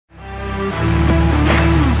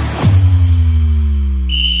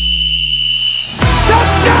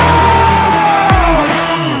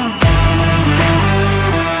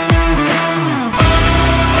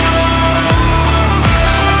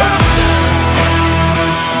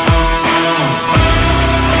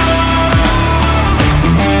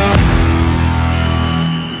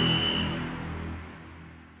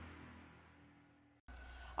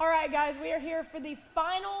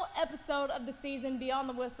episode of the season, Beyond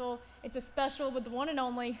the Whistle. It's a special with the one and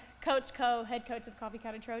only Coach Coe, head coach of the Coffee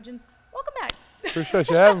County Trojans. Welcome back. Appreciate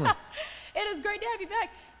you having me. It is great to have you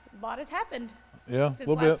back. A lot has happened since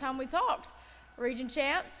last bit. time we talked. Region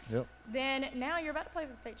champs. Yep. Then now you're about to play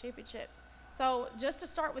for the state championship. So just to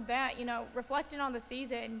start with that, you know, reflecting on the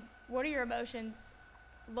season, what are your emotions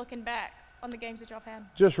looking back on the games that y'all have had?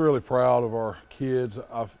 Just really proud of our kids.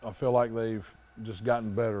 I feel like they've just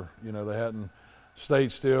gotten better. You know, they hadn't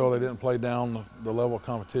stayed still. They didn't play down the level of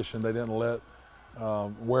competition. They didn't let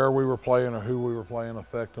where we were playing or who we were playing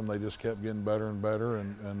affect them. They just kept getting better and better,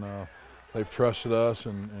 and they've trusted us,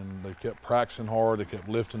 and they kept practicing hard. They kept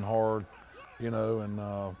lifting hard, you know, and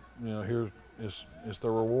you know, here it's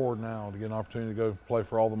their reward now to get an opportunity to go play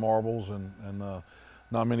for all the marbles, and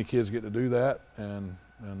not many kids get to do that, and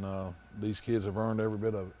these kids have earned every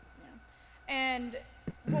bit of it. Yeah. And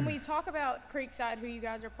when we talk about Creekside, who you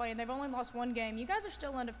guys are playing, they've only lost one game. You guys are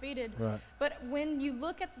still undefeated. Right. But when you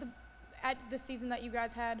look at the season that you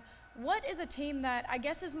guys had, what is a team that I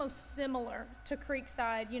guess is most similar to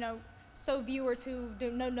Creekside, you know, so viewers who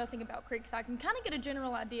know nothing about Creekside can kind of get a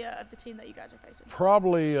general idea of the team that you guys are facing?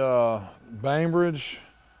 Probably Bainbridge,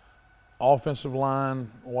 offensive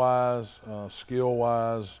line wise, skill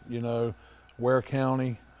wise, you know, Ware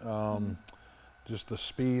County, just the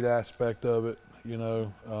speed aspect of it, you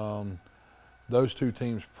know. Those two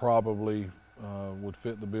teams probably would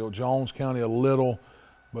fit the bill. Jones County a little,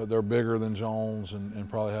 but they're bigger than Jones and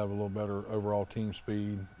probably have a little better overall team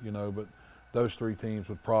speed, you know, but those three teams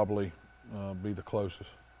would probably be the closest.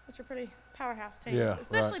 Which are pretty powerhouse teams, yeah,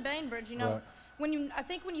 especially right. Bainbridge, you know. Right. I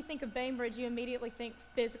think when you think of Bainbridge, you immediately think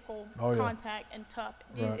physical yeah. contact and tough.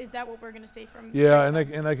 Right. Is that what we're going to see from? Yeah, and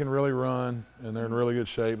they can really run, and they're in really good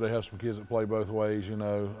shape. They have some kids that play both ways, you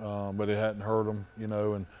know, but it hadn't hurt them, you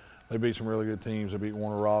know, and they beat some really good teams. They beat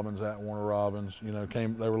Warner Robins at Warner Robins, you know.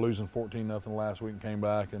 They were losing 14-0 last week and came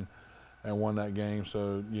back and won that game.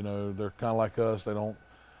 So, you know, they're kind of like us. They don't,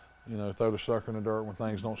 you know, throw the sucker in the dirt when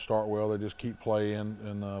things don't start well. They just keep playing,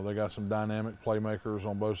 and they got some dynamic playmakers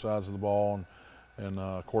on both sides of the ball, and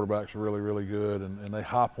quarterbacks are really, really good, and they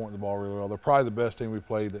high point the ball really well. They're probably the best team we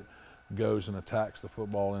played that goes and attacks the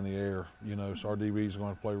football in the air, you know, so our DBs are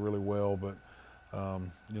going to play really well, but,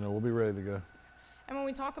 you know, we'll be ready to go. And when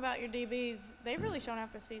we talk about your DBs, they've really shown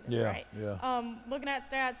out this season, yeah, right? Yeah. Looking at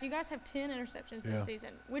stats, you guys have 10 interceptions this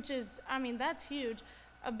season, which is, I mean, that's huge.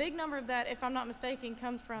 A big number of that, if I'm not mistaken,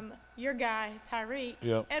 comes from your guy, Tyreek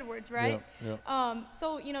Edwards, right? Yep.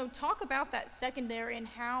 So, you know, talk about that secondary and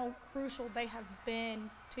how crucial they have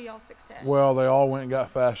been to y'all's success. Well, they all went and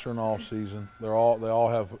got faster in the off season. They all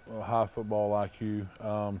have a high football IQ.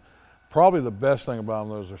 Probably the best thing about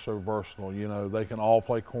them is they're so versatile. You know, they can all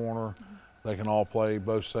play corner. They can all play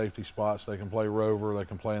both safety spots. They can play rover. They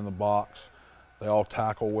can play in the box. They all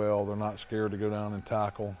tackle well. They're not scared to go down and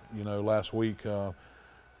tackle. You know, last week,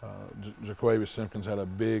 Jaquavius Simpkins had a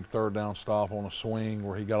big third down stop on a swing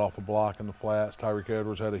where he got off a block in the flats. Tyreek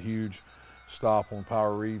Edwards had a huge stop on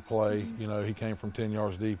power read play. You know, he came from 10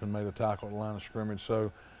 yards deep and made a tackle at the line of scrimmage.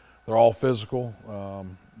 So they're all physical.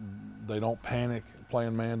 They don't panic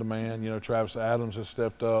playing man-to-man. You know, Travis Adams has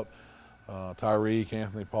stepped up. Tyreek,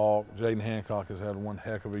 Anthony Paul, Jaden Hancock has had one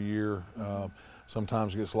heck of a year.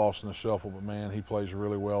 Sometimes gets lost in the shuffle, but man, he plays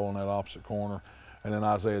really well on that opposite corner. And then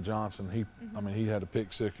Isaiah Johnson, I mean, he had a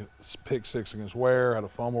pick six against Ware, had a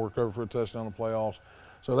fumble recovered for a touchdown in the playoffs.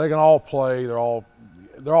 So they can all play. They're all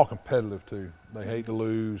competitive too. They hate to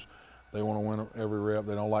lose. They want to win every rep.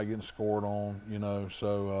 They don't like getting scored on, you know.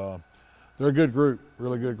 So they're a good group,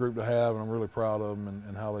 really good group to have, and I'm really proud of them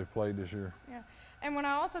and how they've played this year. Yeah. And when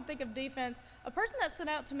I also think of defense, a person that stood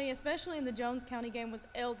out to me, especially in the Jones County game, was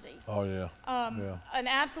LG. Oh, yeah. An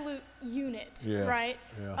absolute unit, right?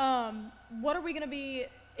 Yeah. What are we going to be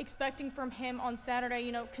expecting from him on Saturday,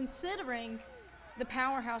 you know, considering the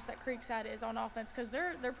powerhouse that Creekside is on offense, because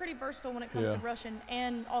they're pretty versatile when it comes to rushing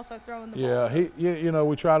and also throwing the ball. Yeah, you know,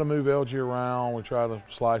 we try to move LG around. We try to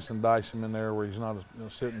slice and dice him in there where he's not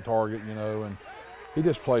a sitting target, you know, and he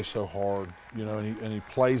just plays so hard, you know, and he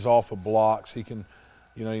plays off of blocks. He can,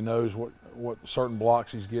 you know, he knows what certain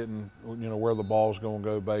blocks he's getting, you know, where the ball's going to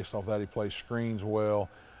go based off that. He plays screens well.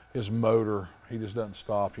 His motor, he just doesn't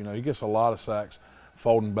stop. You know, he gets a lot of sacks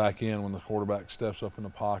folding back in when the quarterback steps up in the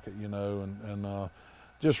pocket, you know, and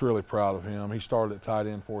just really proud of him. He started at tight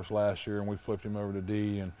end for us last year, and we flipped him over to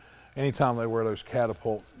D. And anytime they wear those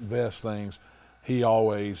catapult vest things, he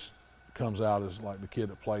always comes out as like the kid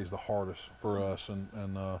that plays the hardest for us, and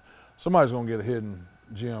somebody's going to get a hidden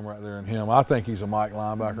gem right there in him. I think he's a Mike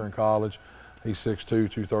linebacker in college. He's 6'2",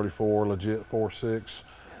 234, legit 4'6",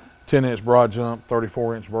 10-inch broad jump,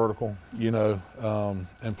 34-inch vertical, you know,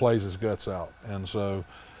 and plays his guts out. And so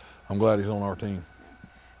I'm glad he's on our team.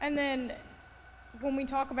 And then when we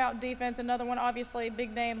talk about defense, another one, obviously,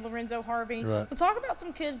 big name, Lorenzo Harvey. Right. We'll talk about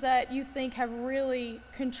some kids that you think have really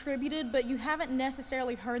contributed, but you haven't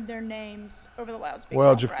necessarily heard their names over the loudspeaker.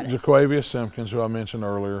 Well, Jaquavius Simpkins, who I mentioned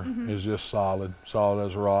earlier, is just solid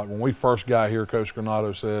as a rock. When we first got here, Coach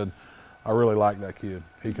Granado said, I really like that kid.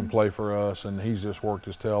 He can play for us, and he's just worked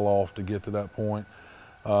his tail off to get to that point.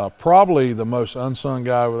 Probably the most unsung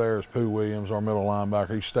guy over there is Pooh Williams, our middle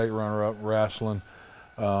linebacker. He's state runner-up wrestling.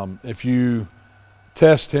 If you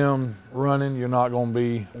test him running, you're not going to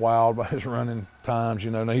be wowed by his running times.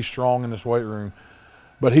 You know, now he's strong in this weight room,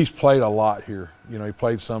 but he's played a lot here. You know, he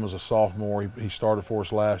played some as a sophomore. He started for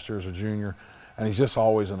us last year as a junior, and he's just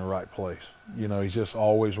always in the right place. You know, he's just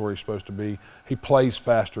always where he's supposed to be. He plays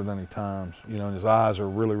faster than he times. You know, and his eyes are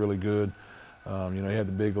really, really good. You know, he had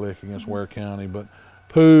the big lick against Ware County, but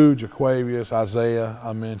Pooh, Jaquavius, Isaiah,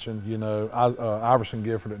 I mentioned, you know, Iverson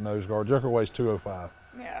Gifford at nose guard. Joker weighs 205.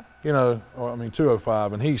 Yeah. You know,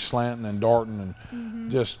 205, and he's slanting and darting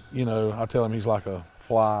and just, you know, I tell him he's like a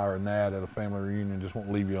fly or a gnat at a family reunion, just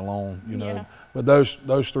won't leave you alone, you know. Yeah. But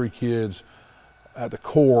those three kids, at the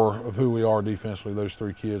core of who we are defensively, those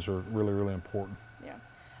three kids are really, really important. Yeah.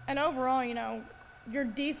 And overall, you know, your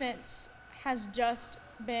defense has just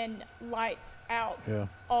been lights out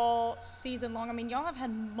all season long. I mean, y'all have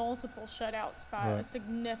had multiple shutouts by a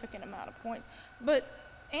significant amount of points.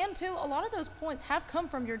 And two, a lot of those points have come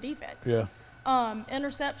from your defense. Yeah.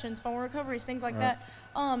 Interceptions, fumble recoveries, things like that.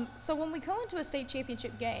 So when we go into a state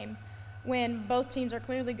championship game, when both teams are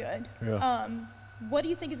clearly good, what do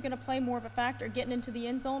you think is going to play more of a factor, getting into the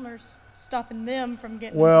end zone or stopping them from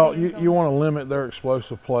getting into the end zone? You want to limit their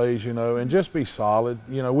explosive plays, you know, and just be solid.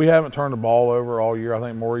 You know, we haven't turned the ball over all year. I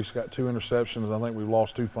think Maurice got 2 interceptions. I think we've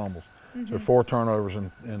lost 2 fumbles. So 4 turnovers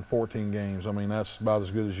in 14 games. I mean, that's about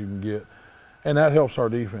as good as you can get. And that helps our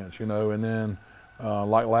defense, you know. And then,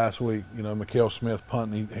 like last week, you know, Mikael Smith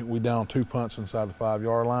punting. We downed 2 punts inside the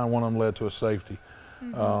 5-yard line. One of them led to a safety.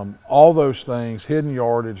 All those things, hidden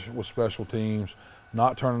yardage with special teams,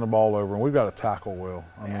 not turning the ball over. And we've got to tackle well.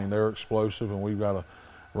 I mean, they're explosive, and we've got to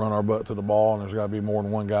run our butt to the ball, and there's got to be more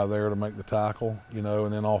than one guy there to make the tackle, you know.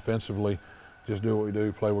 And then offensively, just do what we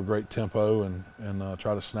do, play with great tempo, and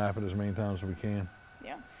try to snap it as many times as we can.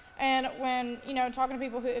 Yeah. And when, you know, talking to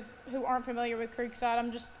people who aren't familiar with Creekside,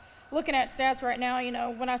 I'm just looking at stats right now. You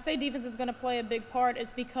know, when I say defense is going to play a big part,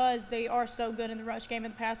 it's because they are so good in the rush game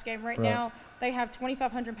and the pass game. Right now, they have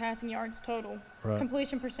 2,500 passing yards total.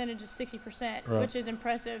 Completion percentage is 60%, which is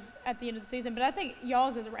impressive at the end of the season. But I think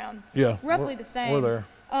y'all's is around roughly the same. We're there.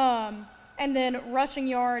 And then rushing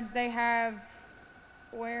yards, they have,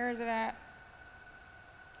 where is it at?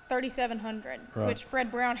 3,700, which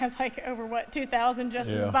Fred Brown has like over, 2,000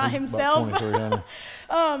 just by himself. About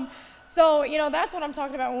 2,300. So, you know, that's what I'm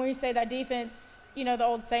talking about when we say that defense, you know, the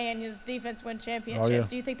old saying is defense win championships.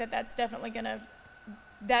 Do you think that that's definitely going to,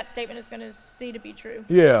 that statement is going to see to be true?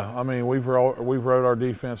 Yeah, I mean, we've rode our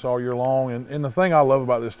defense all year long. And the thing I love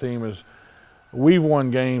about this team is we've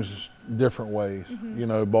won games different ways. You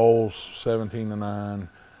know, Bowles 17-9.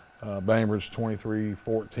 Bainbridge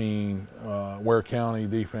 23-14, Ware County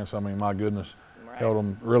defense, I mean, my goodness, held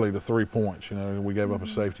them really to 3 points. You know, we gave up a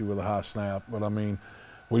safety with a high snap. But, I mean,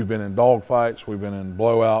 we've been in dog fights, we've been in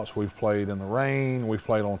blowouts, we've played in the rain, we've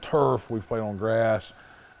played on turf, we've played on grass.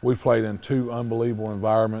 We've played in 2 unbelievable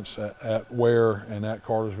environments at Ware and at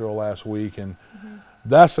Cartersville last week. And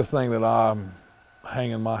that's the thing that I'm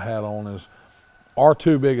hanging my hat on is our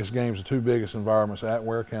 2 biggest games, the 2 biggest environments at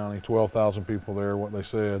Ware County, 12,000 people there, what they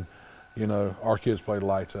said, you know, our kids played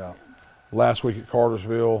lights out. Last week at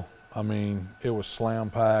Cartersville, I mean, it was slam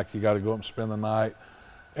packed. You got to go up and spend the night.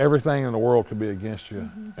 Everything in the world could be against you,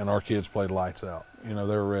 and our kids played lights out. You know,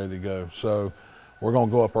 they were ready to go. So we're going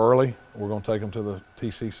to go up early. We're going to take them to the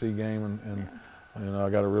TCC game, and you know, I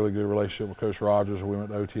got a really good relationship with Coach Rogers. We went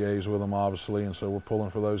to OTAs with him, obviously, and so we're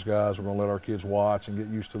pulling for those guys. We're going to let our kids watch and get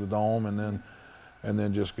used to the dome, and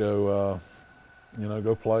then just go, you know,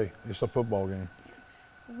 go play. It's a football game.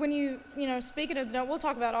 When you know, speaking of the dome, we'll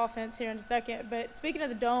talk about offense here in a second, but speaking of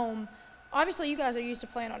the dome, obviously you guys are used to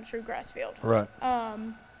playing on a true grass field. Right.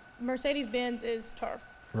 Mercedes-Benz is turf.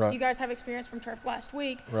 Right. You guys have experience from turf last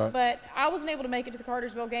week, right. But I wasn't able to make it to the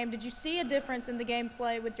Cartersville game. Did you see a difference in the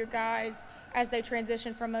gameplay with your guys as they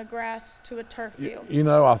transitioned from a grass to a turf field? You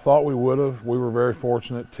know, I thought we would have. We were very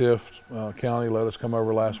fortunate. Tift County let us come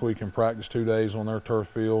over last week and practice 2 days on their turf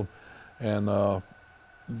field. And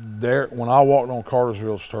when I walked on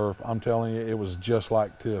Cartersville's turf, I'm telling you, it was just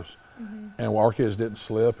like Tift's. and our kids didn't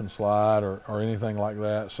slip and slide or anything like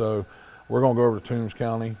that. So we're going to go over to Toombs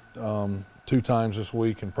County 2 times this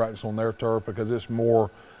week and practice on their turf, because it's more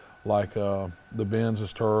like the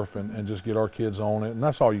Benz' turf, and just get our kids on it, and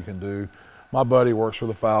that's all you can do. My buddy works for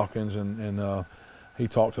the Falcons, and he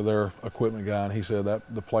talked to their equipment guy, and he said that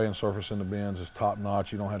the playing surface in the Benz is top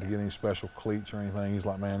notch. You don't have to get any special cleats or anything. He's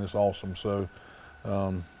like, man, it's awesome. So,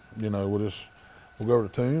 you know, we'll go over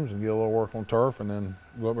to Toombs and get a little work on turf, and then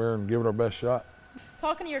go up there and give it our best shot.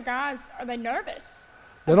 Talking to your guys, are they nervous?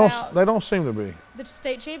 They don't seem to be. The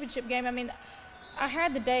state championship game. I mean, I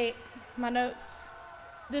had the date. My notes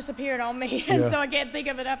disappeared on me, and so I can't think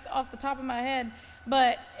of it off the top of my head.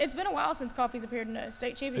 But it's been a while since Coffey's appeared in a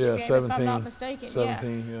state championship game, 17, if I'm not mistaken.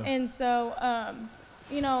 17, yeah. And so,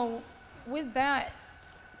 you know, with that,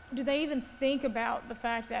 do they even think about the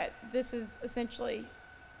fact that this is essentially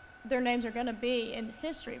their names are going to be in the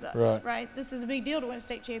history books, right? This is a big deal to win a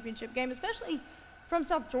state championship game, especially from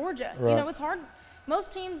South Georgia. Right. You know, it's hard.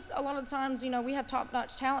 Most teams, a lot of the times, you know, we have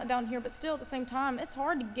top-notch talent down here, but still at the same time, it's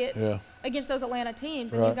hard to get against those Atlanta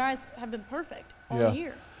teams, and you guys have been perfect all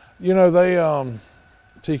year. You know, they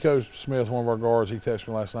Tico Smith, one of our guards, he texted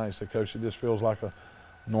me last night. He said, Coach, it just feels like a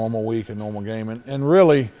normal week, a normal game. And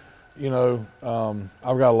really, you know,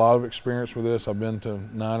 I've got a lot of experience with this. I've been to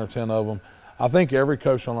 9 or 10 of them. I think every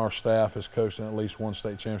coach on our staff has coached in at least one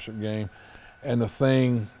state championship game. And the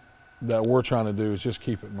thing that we're trying to do is just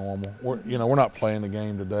keep it normal. We're not playing the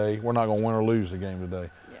game today. We're not going to win or lose the game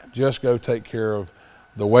today. Yeah. Just go take care of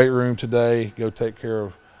the weight room today, go take care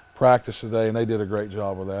of practice today, and they did a great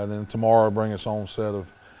job with that. And then tomorrow bring its own set of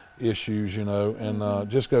issues, you know, and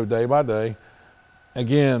just go day by day.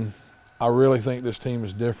 Again, I really think this team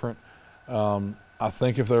is different. I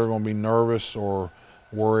think if they were going to be nervous or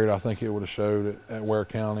worried, I think it would have showed at Ware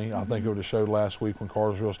County. I think it would have showed last week when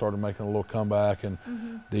Cartersville started making a little comeback, and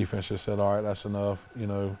defense just said, all right, that's enough. You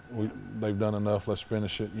know, they've done enough. Let's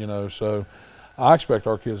finish it, you know. So I expect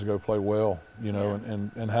our kids to go play well, you know,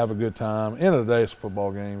 and have a good time. End of the day, it's a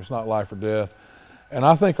football game. It's not life or death. And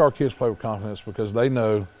I think our kids play with confidence because they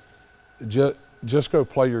know just go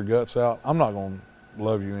play your guts out. I'm not going to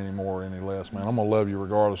love you any more or any less, man. I'm going to love you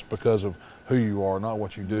regardless because of who you are, not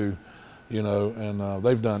what you do, you know. And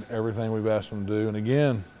they've done everything we've asked them to do. And,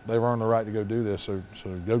 again, they've earned the right to go do this, so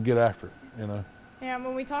go get after it, you know. Yeah,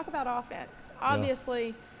 when we talk about offense,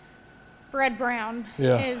 obviously Fred Brown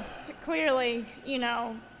is clearly, you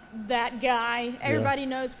know, that guy. Everybody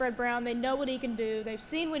knows Fred Brown. They know what he can do. They've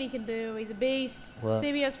seen what he can do. He's a beast. Right.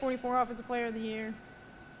 CBS 44 Offensive Player of the Year.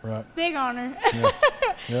 Right. Big honor.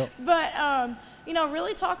 Yep. But, you know,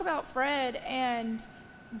 really talk about Fred and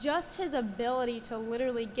just his ability to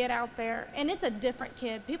literally get out there. And it's a different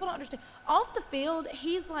kid. People don't understand. Off the field,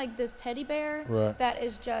 he's like this teddy bear that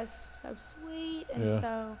is just so sweet and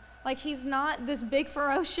so, like, he's not this big,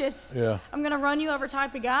 ferocious, I'm going to run you over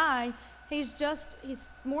type of guy.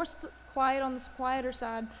 He's more quiet on the quieter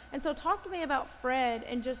side. And so talk to me about Fred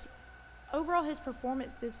and just overall his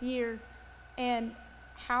performance this year and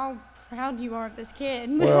how proud you are of this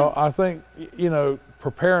kid. Well, I think, you know,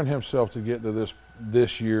 preparing himself to get to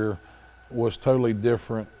this year was totally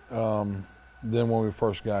different than when we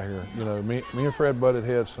first got here. You know, me and Fred butted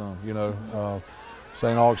heads some, you know.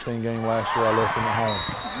 St. Augustine game last year, I left him at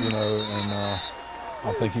home, you know, and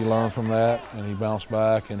I think he learned from that and he bounced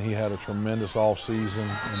back and he had a tremendous off season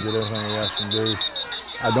and did everything we asked him to do.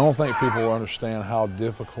 I don't think people understand how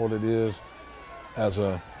difficult it is as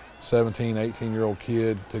a 17, 18-year-old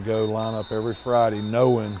kid to go line up every Friday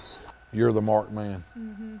knowing you're the marked man.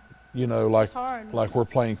 You know, like we're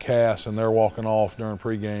playing Cass and they're walking off during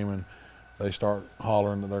pregame and they start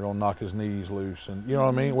hollering that they're going to knock his knees loose. And you know what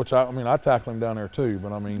I mean? Which I tackle him down there too.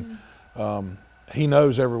 But I mean, he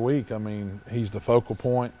knows every week. I mean, he's the focal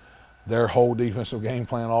point. Their whole defensive game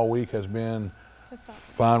plan all week has been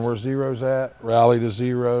find where zero's at, rally to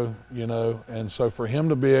zero, you know. And so for him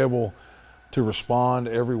to be able to respond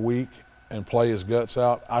every week and play his guts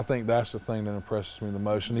out, I think that's the thing that impresses me the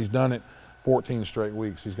most. And he's done it 14 straight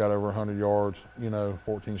weeks. He's got over 100 yards, you know,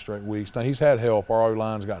 14 straight weeks. Now, he's had help. Our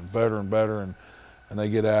O-line's gotten better and better, and they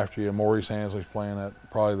get after you. Maurice Hansley's playing at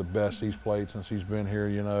probably the best he's played since he's been here,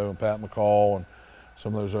 you know, and Pat McCall and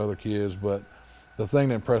some of those other kids. But the thing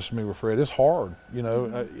that impresses me with Fred, it's hard, you know.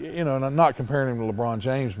 And I'm not comparing him to LeBron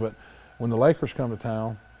James, but when the Lakers come to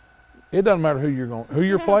town, it doesn't matter who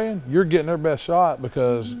you're playing. You're getting their best shot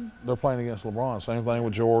because they're playing against LeBron. Same thing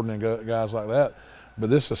with Jordan and guys like that. But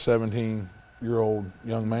this is a 17-year-old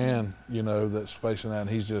young man, you know, that's facing that, and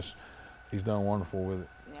he's done wonderful with it.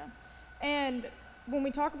 Yeah. And when we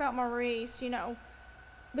talk about Maurice, you know,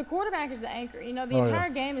 the quarterback is the anchor. You know, the entire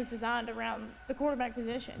game is designed around the quarterback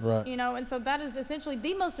position. Right. You know, and so that is essentially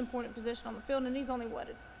the most important position on the field. And he's only what,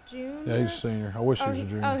 a junior? Yeah, he's a senior. I wish he was a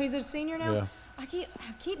junior. Oh, he's a senior now. Yeah. I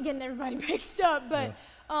keep getting everybody mixed up, but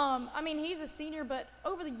I mean, he's a senior. But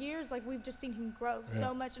over the years, like we've just seen him grow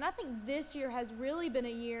so much. And I think this year has really been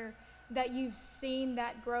a year that you've seen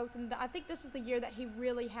that growth. And I think this is the year that he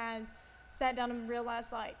really has sat down and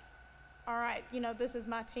realized, like, all right, you know, this is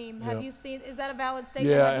my team. Have you seen, is that a valid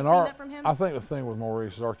statement? Yeah, Have you seen that from him? I think the thing with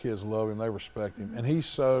Maurice is our kids love him, they respect him. And he's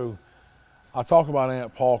so, I talk about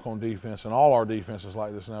Aunt Paulk on defense, and all our defense is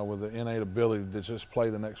like this now with the innate ability to just play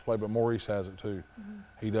the next play, but Maurice has it too.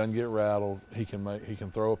 He doesn't get rattled. He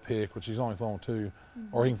can throw a pick, which he's only thrown 2,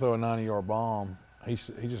 or he can throw a 90-yard bomb.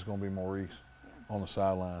 He's just going to be Maurice on the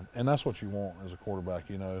sideline. And that's what you want as a quarterback,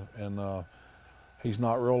 you know. And he's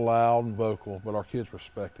not real loud and vocal, but our kids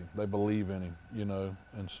respect him. They believe in him, you know.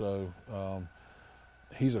 And so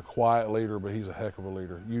he's a quiet leader, but he's a heck of a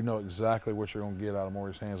leader. You know exactly what you're going to get out of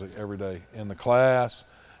Maurice Hansley every day. In the class,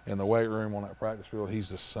 in the weight room, on that practice field, he's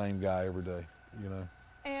the same guy every day, you know.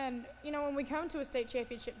 And, you know, when we come to a state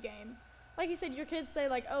championship game, like you said, your kids say,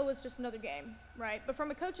 like, oh, it's just another game, right? But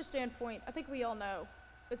from a coach's standpoint, I think we all know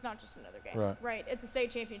it's not just another game, right? It's a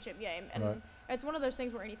state championship game, and it's one of those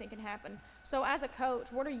things where anything can happen. So as a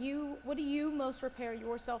coach, what do you most prepare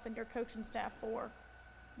yourself and your coaching staff for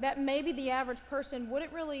that maybe the average person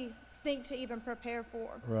wouldn't really think to even prepare for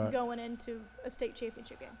going into a state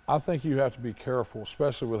championship game? I think you have to be careful,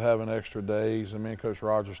 especially with having extra days. And me and Coach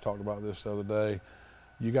Rogers talked about this the other day.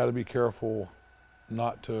 You got to be careful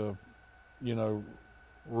not to, you know,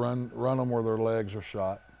 run them where their legs are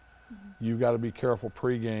shot. You've got to be careful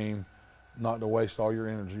pregame not to waste all your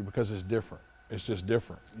energy because it's different. It's just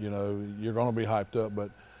different. You know, you're going to be hyped up, but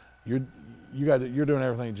you're doing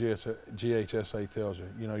everything GHSA tells you.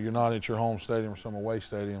 You know, you're not at your home stadium or some away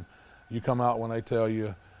stadium. You come out when they tell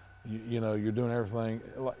you, you know, you're doing everything,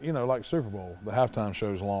 you know, like Super Bowl. The halftime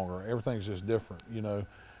show's longer. Everything's just different, you know.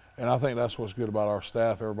 And I think that's what's good about our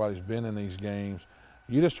staff. Everybody's been in these games.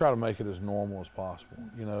 You just try to make it as normal as possible.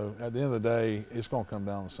 You know, at the end of the day, it's going to come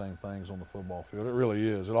down to the same things on the football field. It really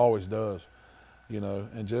is. It always does, you know.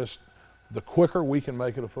 And just the quicker we can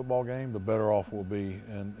make it a football game, the better off we'll be.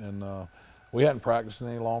 And we hadn't practiced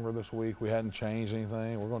any longer this week. We hadn't changed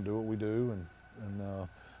anything. We're going to do what we do, and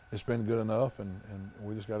it's been good enough, and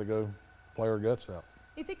we just got to go play our guts out.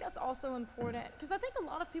 You think that's also important? Because I think a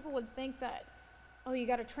lot of people would think that, oh, you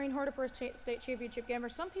got to train harder for a state championship game. Or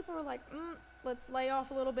some people are like, let's lay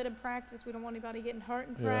off a little bit in practice. We don't want anybody getting hurt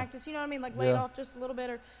in practice. You know what I mean? Like lay it off just a little bit.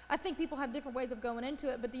 Or I think people have different ways of going into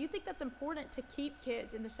it. But do you think that's important to keep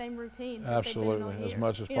kids in the same routine? Absolutely, as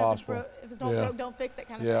much as possible. If it's not broke, don't fix it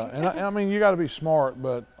kind of thing. Yeah, and I mean, you got to be smart.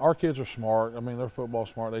 But our kids are smart. I mean, they're football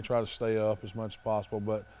smart. They try to stay up as much as possible.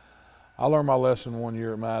 But I learned my lesson one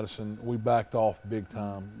year at Madison. We backed off big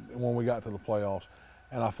time when we got to the playoffs,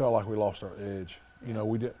 and I felt like we lost our edge. You know,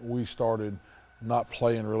 we started not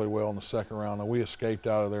playing really well in the second round. And we escaped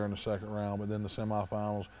out of there in the second round, but then the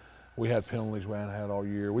semifinals, we had penalties we hadn't had all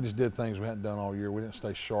year. We just did things we hadn't done all year. We didn't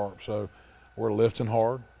stay sharp. So we're lifting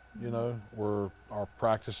hard, you know. Our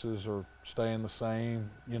practices are staying the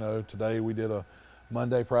same. You know, today we did a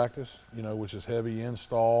Monday practice, you know, which is heavy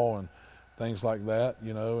install and things like that,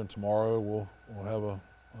 you know, and tomorrow we'll have a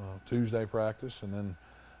Tuesday practice, and then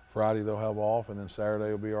Friday they'll have off, and then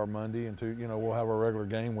Saturday will be our Monday, and you know, we'll have our regular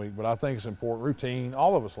game week. But I think it's important, routine.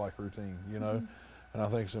 All of us like routine, you know, and I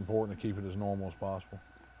think it's important to keep it as normal as possible.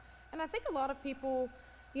 And I think a lot of people,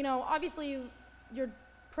 you know, obviously your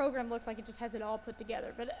program looks like it just has it all put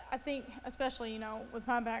together. But I think, especially, you know, with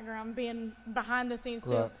my background being behind the scenes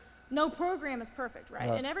too, no program is perfect, right?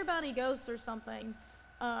 And everybody goes through something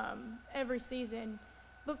every season.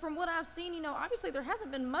 But from what I've seen, you know, obviously there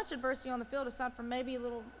hasn't been much adversity on the field aside from maybe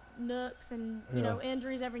little nooks and, you know,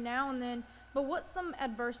 injuries every now and then. But what's some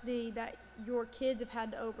adversity that your kids have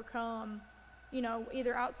had to overcome, you know,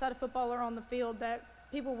 either outside of football or on the field that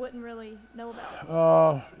people wouldn't really know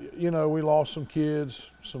about? You know, we lost some kids.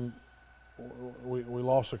 We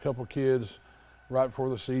lost a couple kids right before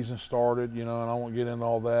the season started, you know, and I won't get into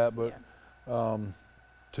all that. But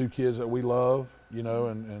 2 kids that we love, you know,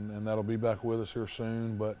 and that'll be back with us here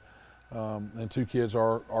soon. But and 2 kids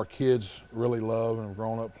our kids really love and have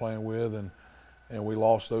grown up playing with, and we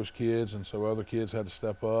lost those kids, and so other kids had to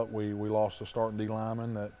step up. We lost a starting D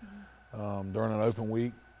lineman that during an open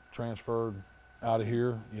week transferred out of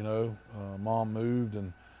here. You know, mom moved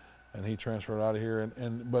and he transferred out of here.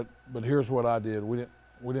 But here's what I did. We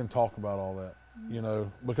didn't talk about all that, you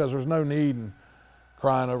know, because there's no need in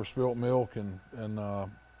crying over spilt milk, and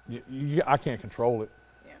I can't control it.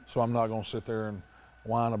 So I'm not going to sit there and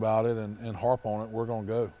whine about it and harp on it, we're going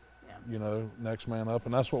to go. Yeah. You know, next man up.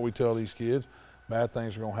 And that's what we tell these kids. Bad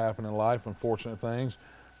things are going to happen in life, unfortunate things.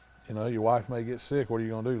 You know, your wife may get sick. What are you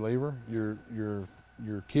going to do? Leave her?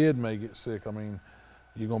 Your kid may get sick. I mean,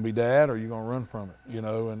 you going to be dad or you going to run from it? You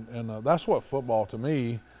know, and that's what football to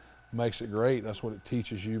me makes it great. That's what it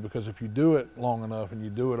teaches you, because if you do it long enough and you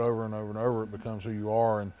do it over and over and over, it becomes who you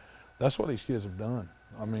are. And that's what these kids have done.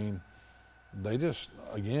 I mean, they just,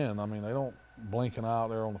 again, I mean, they don't blinking out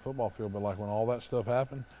there on the football field, but like when all that stuff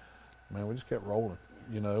happened, man, we just kept rolling,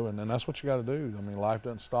 you know, and that's what you got to do. I mean, life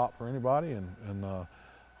doesn't stop for anybody, and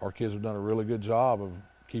our kids have done a really good job of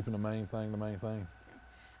keeping the main thing the main thing.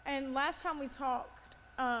 And last time we talked,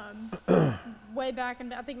 way back,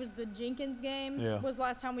 and I think it was the Jenkins game, was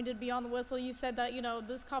last time we did Beyond the Whistle. You said that, you know,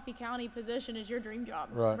 this Coffee County position is your dream job,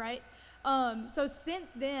 right? So since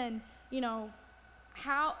then, you know,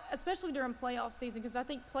 how, especially during playoff season, because I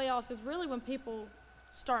think playoffs is really when people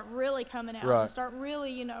start really coming out and start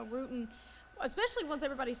really, you know, rooting, especially once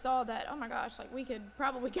everybody saw that, oh my gosh, like we could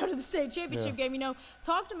probably go to the state championship game. You know,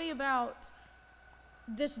 talk to me about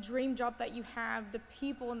this dream job that you have, the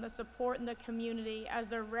people and the support in the community as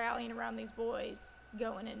they're rallying around these boys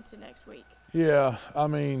going into next week. Yeah, I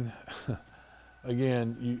mean,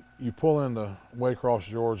 again, you pull into Waycross,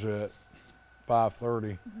 Georgia at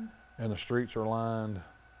 5:30, and the streets are lined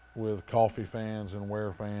with Coffee fans and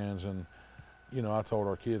Ware fans. And, you know, I told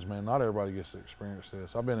our kids, man, not everybody gets to experience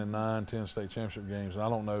this. I've been in 9, 10 state championship games, and I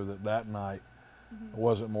don't know that night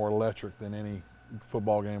wasn't more electric than any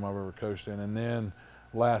football game I've ever coached in. And then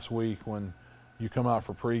last week when you come out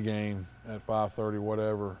for pregame at 5:30,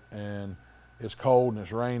 whatever, and it's cold and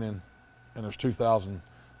it's raining, and there's 2,000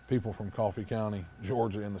 people from Coffee County,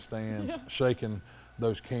 Georgia in the stands shaking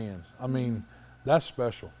those cans. I mean, that's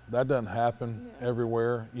special. That doesn't happen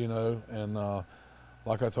everywhere, you know, and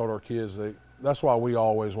like I told our kids, that's why we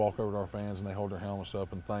always walk over to our fans and they hold their helmets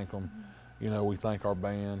up and thank them. You know, we thank our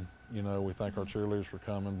band, you know, we thank our cheerleaders for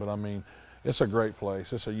coming. But I mean, it's a great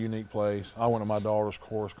place. It's a unique place. I went to my daughter's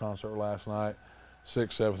chorus concert last night,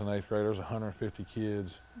 6th, 7th, and 8th grade. There's 150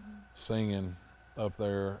 kids singing up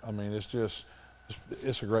there. I mean, it's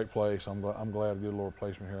a great place. I'm glad a good Lord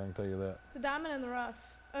placed me here, I can tell you that. It's a diamond in the rough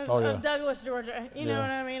of Douglas, Georgia. You know what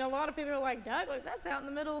I mean? A lot of people are like, Douglas, that's out in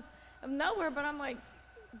the middle of nowhere. But I'm like,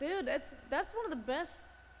 dude, that's one of the best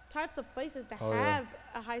types of places to have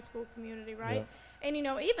a high school community, right? Yeah. And, you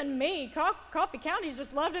know, even me, Coffee County's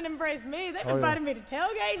just loved and embraced me. They've invited me to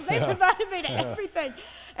tailgates. They've invited me to everything.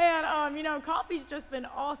 And, you know, Coffee's just been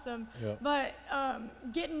awesome. Yeah. But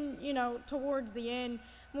getting, you know, towards the end,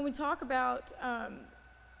 when we talk about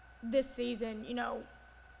this season, you know,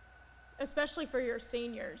 especially for your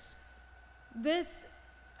seniors,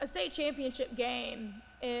 a state championship game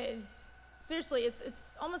is, seriously,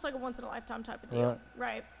 it's almost like a once-in-a-lifetime type of deal,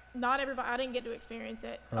 right? Not everybody, I didn't get to experience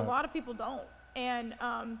it. A lot of people don't. And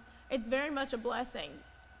it's very much a blessing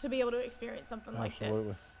to be able to experience something like this.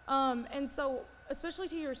 And so, especially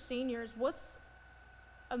to your seniors, what's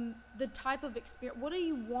the type of experience, what do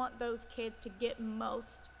you want those kids to get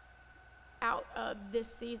most out of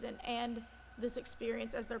this season and this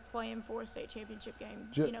experience as they're playing for a state championship game,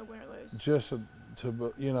 you know, win or lose? Just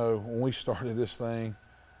to, you know, when we started this thing,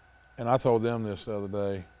 and I told them this the other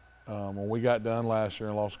day, when we got done last year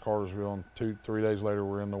and lost Cartersville, and 2-3 days later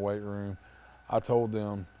we're in the weight room, I told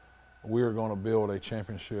them we are going to build a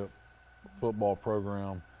championship football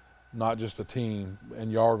program, not just a team, and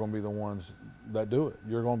y'all are going to be the ones that do it.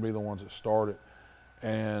 You're going to be the ones that start it.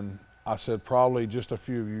 And I said probably just a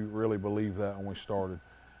few of you really believed that when we started.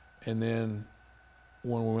 And then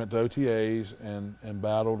when we went to OTAs and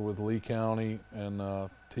battled with Lee County and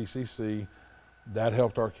TCC, that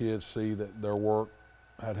helped our kids see that their work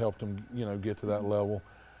had helped them, you know, get to that level.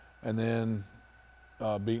 And then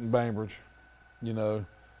beating Bainbridge, you know,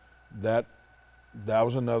 that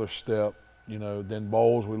was another step. You know, then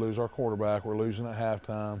Bowles, we lose our quarterback. We're losing at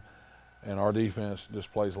halftime, and our defense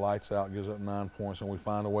just plays lights out, gives up 9 points, and we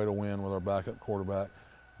find a way to win with our backup quarterback.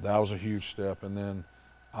 That was a huge step. And then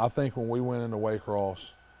I think when we went into Waycross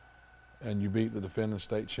and you beat the defending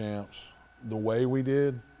state champs the way we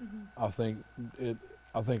did, I think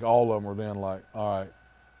all of them were then like, all right,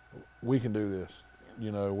 we can do this.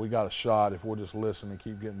 You know, we got a shot if we'll just listen and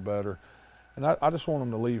keep getting better. And I just want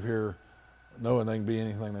them to leave here knowing they can be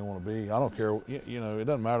anything they want to be. I don't care, you know, it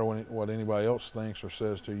doesn't matter what anybody else thinks or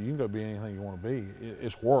says to you. You can go be anything you want to be.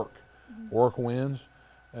 It's work. Work wins,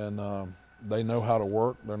 and they know how to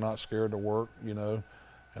work. They're not scared to work, you know,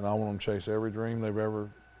 and I want them to chase every dream they've ever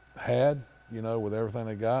had, you know, with everything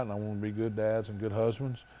they got, and I want them to be good dads and good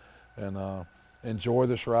husbands and enjoy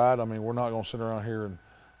this ride. I mean, we're not going to sit around here and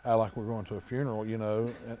act like we're going to a funeral, you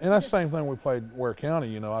know. And that's the same thing we played Ware County,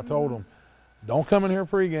 you know. I told them, don't come in here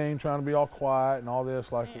pregame trying to be all quiet and all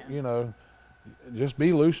this, like, you know, just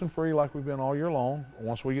be loose and free like we've been all year long.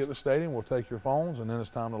 Once we get to the stadium, we'll take your phones, and then it's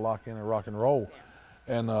time to lock in and rock and roll.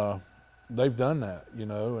 Yeah. And they've done that, you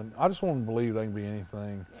know, and I just want them to believe they can be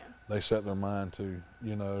anything they set their mind to,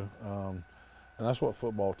 you know. And that's what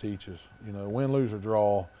football teaches, you know. Win, lose, or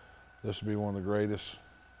draw, this would be one of the greatest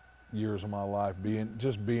years of my life,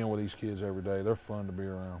 just being with these kids every day. They're fun to be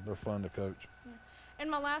around. They're fun to coach. Yeah. And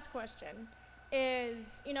my last question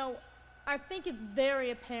is, you know, I think it's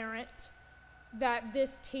very apparent that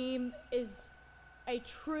this team is a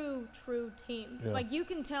true team. Yeah. Like, you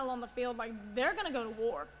can tell on the field, like, they're going to go to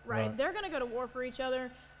war, right? They're going to go to war for each other.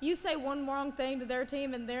 You say one wrong thing to their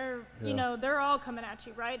team and they're, you know, they're all coming at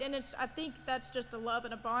you, right? And I think that's just a love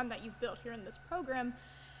and a bond that you've built here in this program.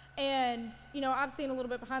 And, you know, I've seen a little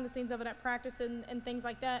bit behind the scenes of it at practice and things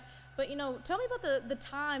like that. But, you know, tell me about the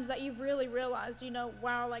times that you've really realized, you know,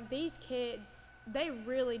 wow, like, these kids, they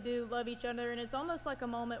really do love each other. And it's almost like a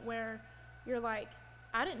moment where you're like,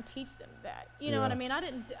 I didn't teach them that. You know what I mean?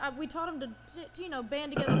 We taught them to, you know,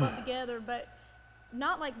 band together, love together, but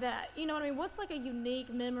not like that. You know what I mean? What's like a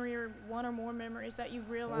unique memory or one or more memories that you've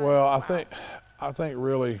realized? Well, I think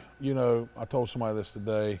really, you know, I told somebody this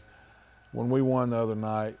today. When we won the other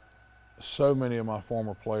night, so many of my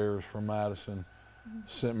former players from Madison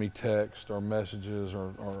sent me texts or messages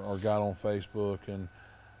or got on Facebook and,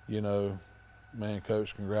 you know, man,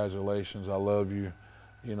 Coach, congratulations, I love you.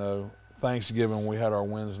 You know, Thanksgiving, we had our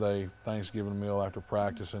Wednesday Thanksgiving meal after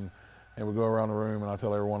practice, and we go around the room and I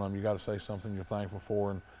tell every one of them, you got to say something you're thankful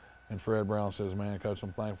for. And Fred Brown says, man, Coach,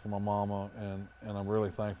 I'm thankful for my mama, and I'm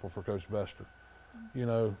really thankful for Coach Vester. You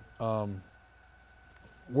know,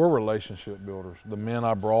 we're relationship builders. The men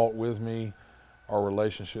I brought with me are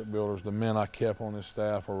relationship builders. The men I kept on this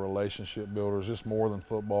staff are relationship builders. It's more than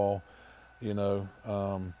football, you know.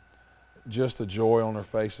 Just the joy on their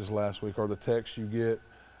faces last week, or the text you get,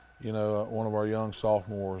 you know, one of our young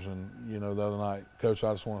sophomores, and, you know, the other night, Coach,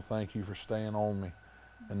 I just want to thank you for staying on me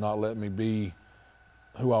and not letting me be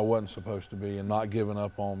who I wasn't supposed to be and not giving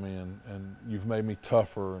up on me, and you've made me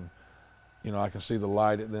tougher, and, you know, I can see the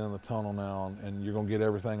light at the end of the tunnel now, and you're going to get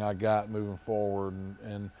everything I got moving forward,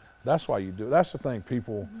 and that's why you do it. That's the thing,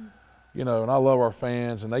 people, you know, and I love our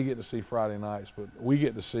fans, and they get to see Friday nights, but we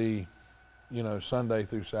get to see, you know, Sunday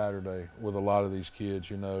through Saturday with a lot of these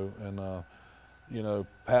kids, you know, and, you know,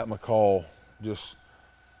 Pat McCall, just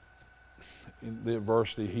the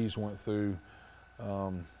adversity he's went through,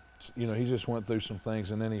 you know, he just went through some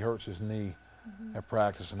things, and then he hurts his knee at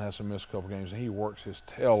practice and has to miss a couple games, and he works his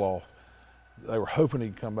tail off. They were hoping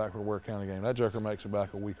he'd come back for the Ware County game. That joker makes it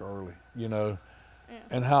back a week early, you know,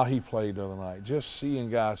 and how he played the other night. Just seeing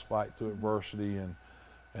guys fight through adversity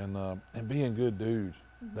and being good dudes.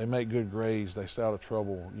 They make good grades. They stay out of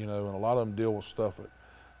trouble, you know, and a lot of them deal with stuff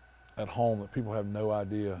at home that people have no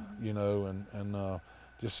idea, you know, and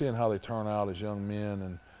just seeing how they turn out as young men,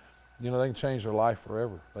 and, you know, they can change their life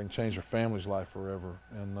forever. They can change their family's life forever,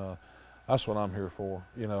 and that's what I'm here for.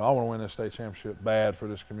 You know, I want to win this state championship bad for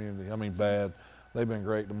this community. I mean, bad. They've been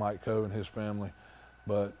great to Mike Coe and his family,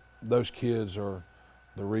 but those kids are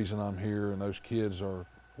the reason I'm here, and those kids are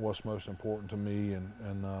what's most important to me,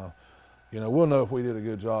 and you know, we'll know if we did a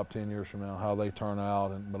good job 10 years from now, how they turn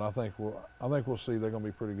out. But I think we'll see they're going to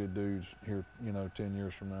be pretty good dudes here, you know, 10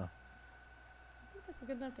 years from now. I think that's a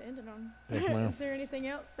good enough to end it on. Yes, ma'am. Is there anything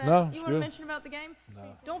else that you want to mention about the game? No.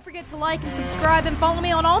 Don't forget to like and subscribe and follow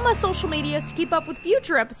me on all my social medias to keep up with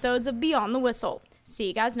future episodes of Beyond the Whistle. See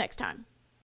you guys next time.